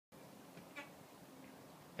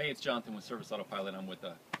Hey, it's Jonathan with Service Autopilot. I'm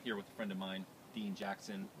here with a friend of mine, Dean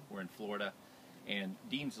Jackson. We're in Florida, and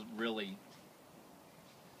Dean's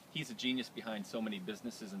he's a genius behind so many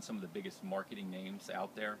businesses and some of the biggest marketing names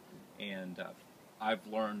out there. And I've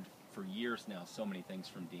learned for years now so many things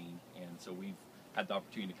from Dean, and so we've had the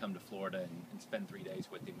opportunity to come to Florida and spend 3 days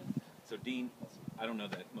with him. And so Dean, I don't know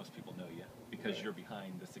that most people know you because you're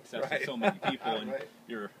behind the success of so many people, and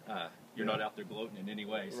you're not out there gloating in any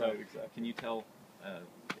way. So can you tell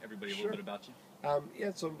everybody a little bit about you?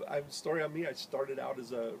 So story on me. I started out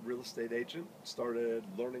as a real estate agent, started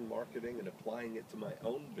learning marketing and applying it to my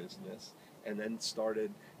own business, and then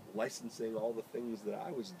started licensing all the things that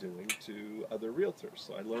I was doing to other realtors.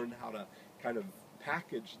 So I learned how to kind of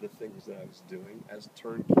package the things that I was doing as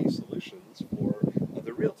turnkey solutions for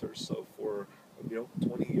other realtors. So for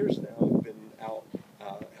 20 years now, I've been out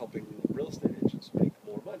helping real estate agents make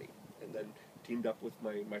more money, and then teamed up with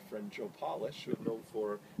my friend Joe Polish, who I've known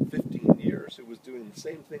for 15 years, who was doing the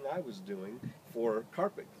same thing I was doing for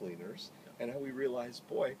carpet cleaners, and how we realized,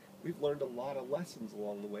 boy, we've learned a lot of lessons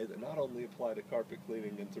along the way that not only apply to carpet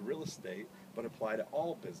cleaning and to real estate, but apply to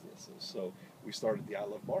all businesses. So we started the I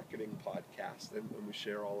Love Marketing podcast, and we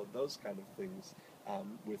share all of those kind of things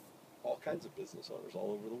with all kinds of business owners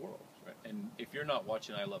all over the world. Right. And if you're not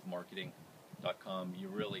watching ilovemarketing.com, you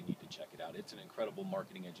really need to check it out. It's an incredible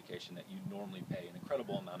marketing education that you normally pay an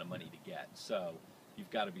incredible amount of money to get. So you've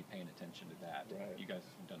got to be paying attention to that. Right. You guys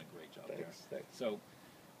have done a great job there. Thanks. So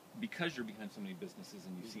because you're behind so many businesses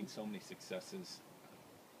and you've seen so many successes,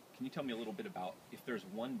 can you tell me a little bit about if there's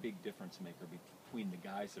one big difference maker between the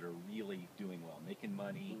guys that are really doing well, making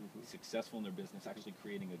money, successful in their business, actually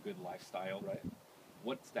creating a good lifestyle? Right.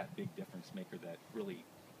 What's that big difference maker that really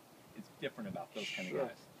is different about those kind of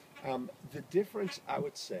guys? The difference, I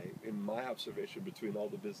would say, in my observation, between all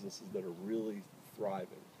the businesses that are really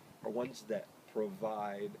thriving are ones that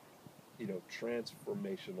provide,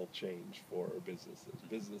 transformational change for businesses.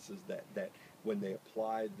 Businesses that when they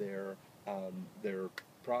apply their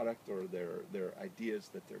product or their ideas,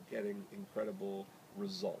 that they're getting incredible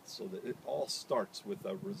results. So that it all starts with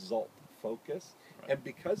a result focus. Right. And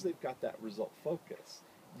because they've got that result focus,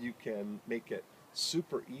 you can make it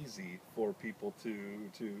super easy for people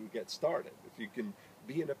to get started. If you can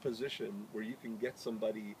be in a position where you can get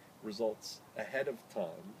somebody results ahead of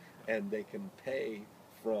time and they can pay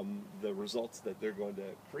from the results that they're going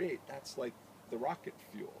to create, that's like the rocket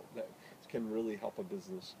fuel that can really help a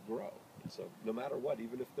business grow. So no matter what,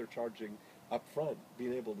 even if they're charging up front,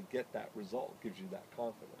 being able to get that result gives you that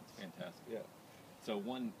confidence. Fantastic. Yeah. So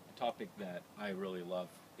one topic that I really love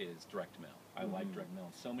is direct mail. I like direct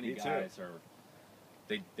mail. So many Me guys too.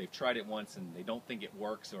 they've tried it once and they don't think it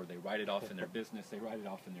works, or they write it off in their business, they write it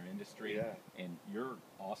off in their industry. Yeah. And you're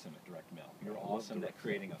awesome at direct mail. You're I awesome at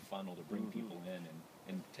creating a funnel to bring people in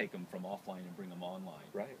and take them from offline and bring them online.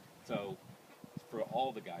 Right. So for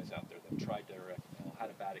all the guys out there that have tried direct mail, had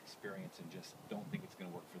a bad experience and just don't think it's going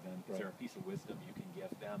to work for them, is there a piece of wisdom you can give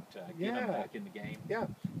them to get them back in the game? Yeah.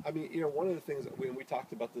 I mean, one of the things that we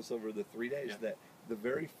talked about this over the 3 days, that the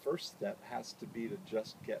very first step has to be to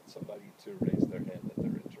just get somebody to raise their hand that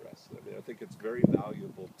they're interested. I mean, I think it's very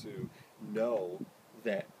valuable to know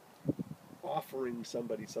that offering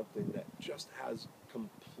somebody something that just has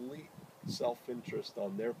complete self-interest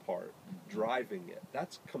on their part, driving it,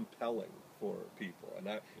 that's compelling for people.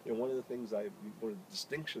 And one of the things one of the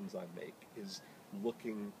distinctions I make is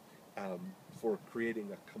looking for creating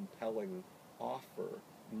a compelling offer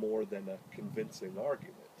more than a convincing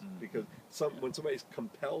argument. Because when somebody's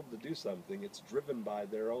compelled to do something, it's driven by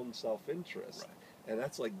their own self-interest. And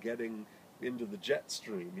that's like getting into the jet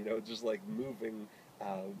stream, just like moving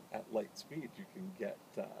at light speed. You can get,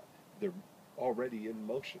 they're already in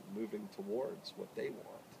motion, moving towards what they want.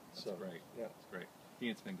 That's great. Yeah. That's great. Dean,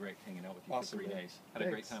 it's been great hanging out with you Awesome, for 3 man. days. Had a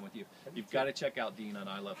great time with you. You've got to check out Dean on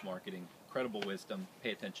I Love Marketing. Incredible wisdom.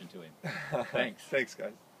 Pay attention to him. Thanks. Thanks,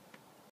 guys.